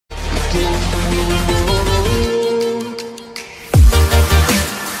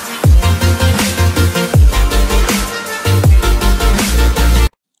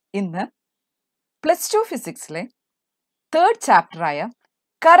+2 ഫിസിക്സിലെ third ചാപ്റ്ററായ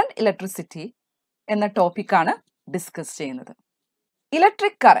current electricity എന്ന ടോപ്പിക്കാണ് discuss ചെയ്യുന്നത്.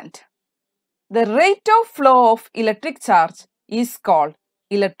 Electric current, the rate of flow of electric charge is called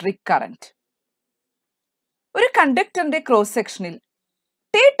electric current. ഒരു കണ്ടക്ടറിന്റെ cross സെക്ഷനിൽ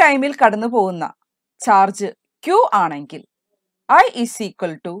T ടൈമിൽ കടന്നു പോകുന്ന ചാർജ് Q ആണെങ്കിൽ I is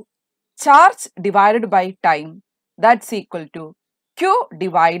equal to charge divided by time, that's equal to Q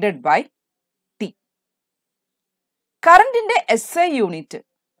divided by T. കറന്റിന്റെ SI unit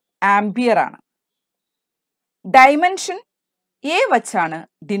ampere ആണ്. Dimension A വച്ചാണ്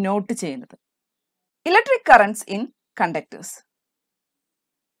denote ചെയ്യുന്നത്. Electric currents in conductors.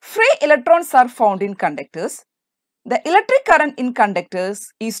 Free electrons are found in conductors. The electric current in conductors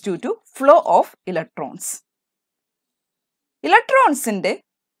is due to flow of electrons. ഇലക്ട്രോൺസിന്റെ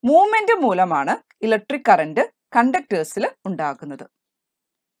movement മൂലമാണ് electric current കണ്ടക്ടേഴ്സിൽ ഉണ്ടാകുന്നത്.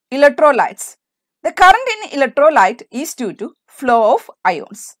 Electrolytes. The current in electrolyte is due to flow of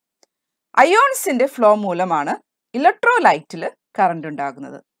ions. അയോൺസിന്റെ flow മൂലമാണ് ഇലക്ട്രോലൈറ്റിൽ current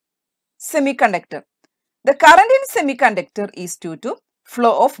ഉണ്ടാകുന്നത്. Semiconductor. The current in semiconductor is due to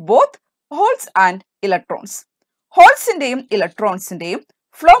flow of both holes and electrons. ഹോൾസിന്റെയും ഇലക്ട്രോൺസിന്റെയും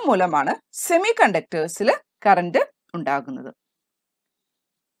flow മൂലമാണ് semi കണ്ടക്ടേഴ്സിൽ current ഉണ്ടാകുന്നത്.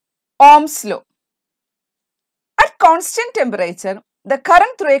 Ohm's law. At constant temperature, the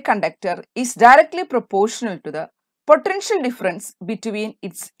current through a conductor is directly proportional to the potential difference between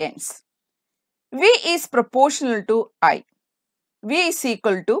its ends. V is proportional to I. V is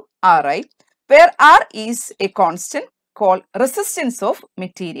equal to Ri, where R is a constant called resistance of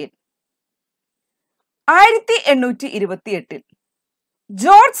material. 1828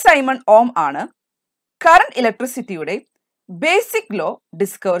 George Simon ഓം ആണ് current ഇലക്ട്രിസിറ്റിയുടെ basic law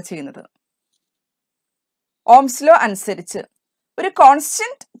discover ചെയ്യുന്നത്. Ohm's law അനുസരിച്ച് ഒരു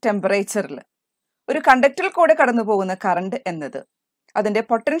constant ടെമ്പറേച്ചറിൽ ഒരു കണ്ടക്ടറിൽ കൂടെ കടന്നു പോകുന്ന current എന്നത് അതിന്റെ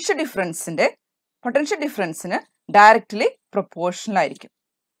പൊട്ടൻഷ്യൽ ഡിഫറൻസിന് ഡയറക്റ്റ്ലി പ്രൊപ്പോർഷണൽ ആയിരിക്കും.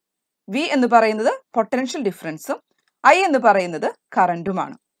 വി എന്ന് പറയുന്നത് പൊട്ടൻഷ്യൽ ഡിഫറൻസും ഐ എന്ന് പറയുന്നത്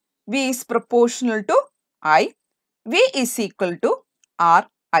കറന്റുമാണ്. V is proportional to I, V is equal to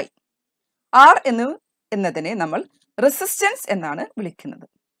Ri. R എന്നതിനെ നമ്മൾ റെസിസ്റ്റൻസ് എന്നാണ് വിളിക്കുന്നത്.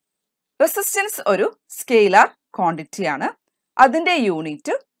 റെസിസ്റ്റൻസ് ഒരു സ്കെയിലാർ ക്വാണ്ടിറ്റി ആണ്. അതിന്റെ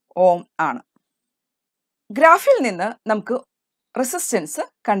യൂണിറ്റ് ഓം ആണ്. ഗ്രാഫിൽ നിന്ന് നമുക്ക് റെസിസ്റ്റൻസ്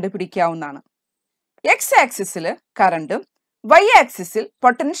കണ്ടുപിടിക്കാവുന്നതാണ്. എക്സ് ആക്സിസിൽ കറണ്ടും വൈ ആക്സിസിൽ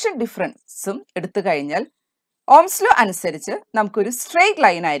പൊട്ടൻഷ്യൽ ഡിഫറൻസും എടുത്തു കഴിഞ്ഞാൽ ഓംസ് ലോ അനുസരിച്ച് നമുക്കൊരു സ്ട്രെയിറ്റ്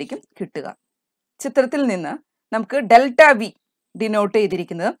ലൈൻ ആയിരിക്കും കിട്ടുക. ചിത്രത്തിൽ നിന്ന് നമുക്ക് delta V denote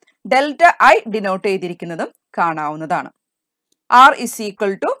ചെയ്തിരിക്കുന്നതും delta I denote ചെയ്തിരിക്കുന്നതും കാണാവുന്നതാണ്. R is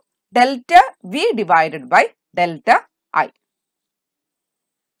equal to delta V divided by delta I.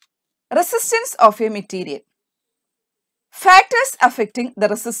 Resistance of A material. Factors affecting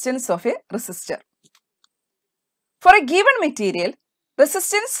the resistance of A resistor. Four A given material,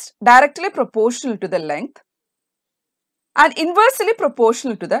 resistance directly proportional to the length and inversely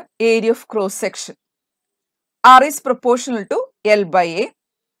proportional to the area of cross section. R is proportional to L by A.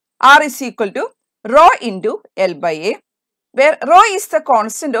 R is equal to rho into L by A, where rho is the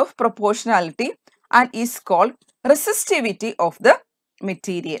constant of proportionality and is called resistivity of the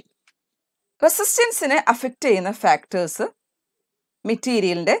material. Resistance ne affect ചെയ്യുന്ന factors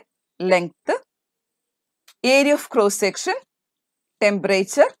മെറ്റീരിയലിന്റെ length, area of cross section,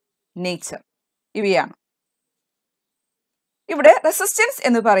 temperature, nature ഇവയാണ്. ഇവിടെ resistance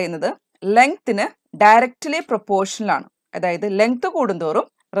എന്ന് പറയുന്നത് ലെങ്ത്തിന് directly proportional ആണ്. അതായത് length കൂടുന്തോറും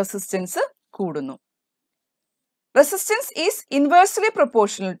resistance കൂടുന്നു. Resistance is inversely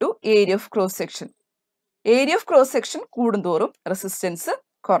proportional to area of cross section. Area of cross section കൂടുന്തോറും റെസിസ്റ്റൻസ്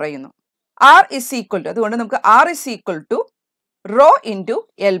കുറയുന്നു. ആർ ഇസ് ഈക്വൽ ടു, അതുകൊണ്ട് നമുക്ക് R is equal to rho into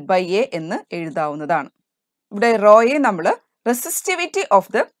L by A എന്ന് എഴുതാവുന്നതാണ്. ഇവിടെ റോയെ നമ്മൾ റെസിസ്റ്റിവിറ്റി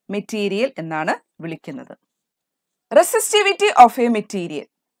ഓഫ് ദ മെറ്റീരിയൽ എന്നാണ് വിളിക്കുന്നത്. Resistivity of a material.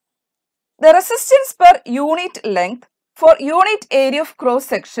 The resistance per unit length for unit area of cross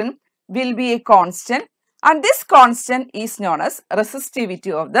section will be a constant, and this constant is known as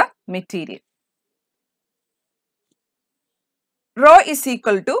resistivity of the material. Rho is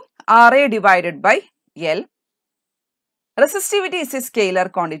equal to Ra divided by L. Resistivity is a scalar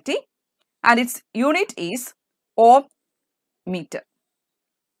quantity and its unit is ohm meter.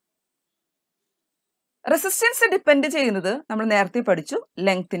 Resistance depend ചെയ്യുന്നത് നമ്മൾ നേരത്തെ പഠിച്ചു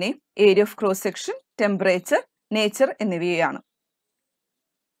ലെങ്തിനെ, area of cross section, temperature, nature എന്നിവയാണ്.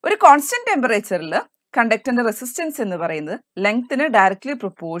 ഒരു constant ടെമ്പറേച്ചറിൽ കണ്ടക്ടറിന്റെ resistance എന്ന് പറയുന്നത് ലെങ്തിന് directly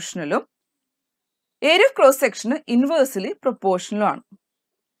പ്രൊപ്പോർഷണലും area of cross section inversely പ്രൊപ്പോർഷണലും ആണ്.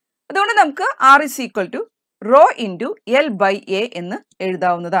 അതുകൊണ്ട് നമുക്ക് R is equal to rho into L by A എന്ന്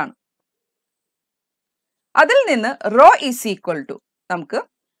എഴുതാവുന്നതാണ്. അതിൽ നിന്ന് rho is equal to നമുക്ക്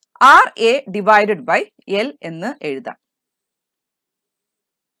RA divided by L എന്ന് എഴുതാം.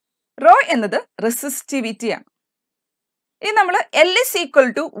 rho എന്നത് റെസിസ്റ്റിവിറ്റി ആണ്. ഇനി നമ്മൾ L is equal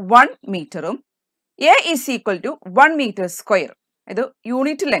to 1 മീറ്ററും A is equal to 1 metre square, ഇത്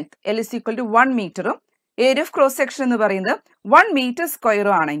unit length L is equal to 1 മീറ്ററും ഏരിയ ഓഫ് ക്രോസ് സെക്ഷൻ എന്ന് പറയുന്നത് 1 മീറ്റർ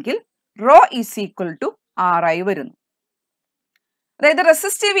സ്ക്വയറും ആണെങ്കിൽ rho is equal to R ആയി വരുന്നു. അതായത്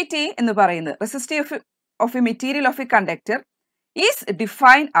റെസിസ്റ്റിവിറ്റി എന്ന് പറയുന്നത് resistivity of a material of a conductor is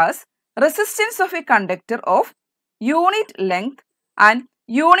defined as resistance of a conductor of unit length and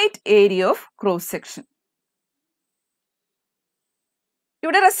unit area of cross section.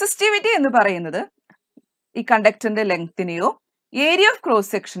 ഇവിടെ റെസിസ്റ്റിവിറ്റി എന്ന് പറയുന്നത് ഈ കണ്ടക്ടറിന്റെ ലെങ്തിനെയോ ഏരിയ ഓഫ്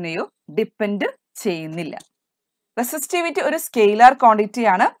ക്രോസ് സെക്ഷനെയോ ഡിപ്പെൻഡ് ചെയ്യുന്നില്ല. റെസിസ്റ്റിവിറ്റി ഒരു സ്കെയിലാർ ക്വാണ്ടിറ്റി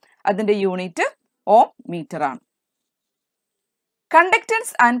ആണ്, അതിന്റെ unit ohm metre ആണ്.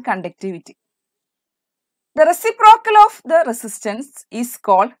 Conductance and conductivity. The reciprocal of the resistance is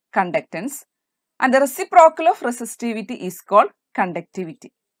called conductance and the reciprocal of resistivity is called conductivity.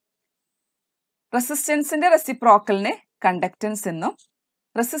 റെസിസ്റ്റൻസിന്റെ റെസിപ്രോക്കലിനെ കണ്ടക്ടൻസ് എന്നും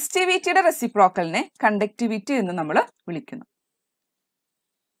റെസിസ്റ്റിവിറ്റിയുടെ റെസിപ്രോക്കലിനെ കണ്ടക്ടിവിറ്റി എന്നും നമ്മൾ വിളിക്കുന്നു.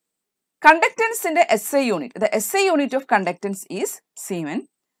 കണ്ടക്ടൻസിന്റെ SI unit, the SI unit of conductance is Siemens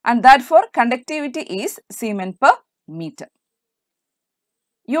and therefore conductivity is Siemens per meter.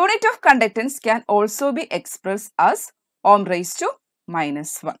 Unit of conductance can also be expressed as ohm raised to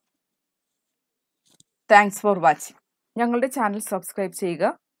 -1. Thanks for watching. ഞങ്ങളുടെ channel subscribe ചെയ്യുക,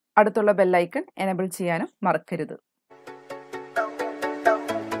 അടുത്തുള്ള bell icon enable ചെയ്യാനും മറക്കരുത്.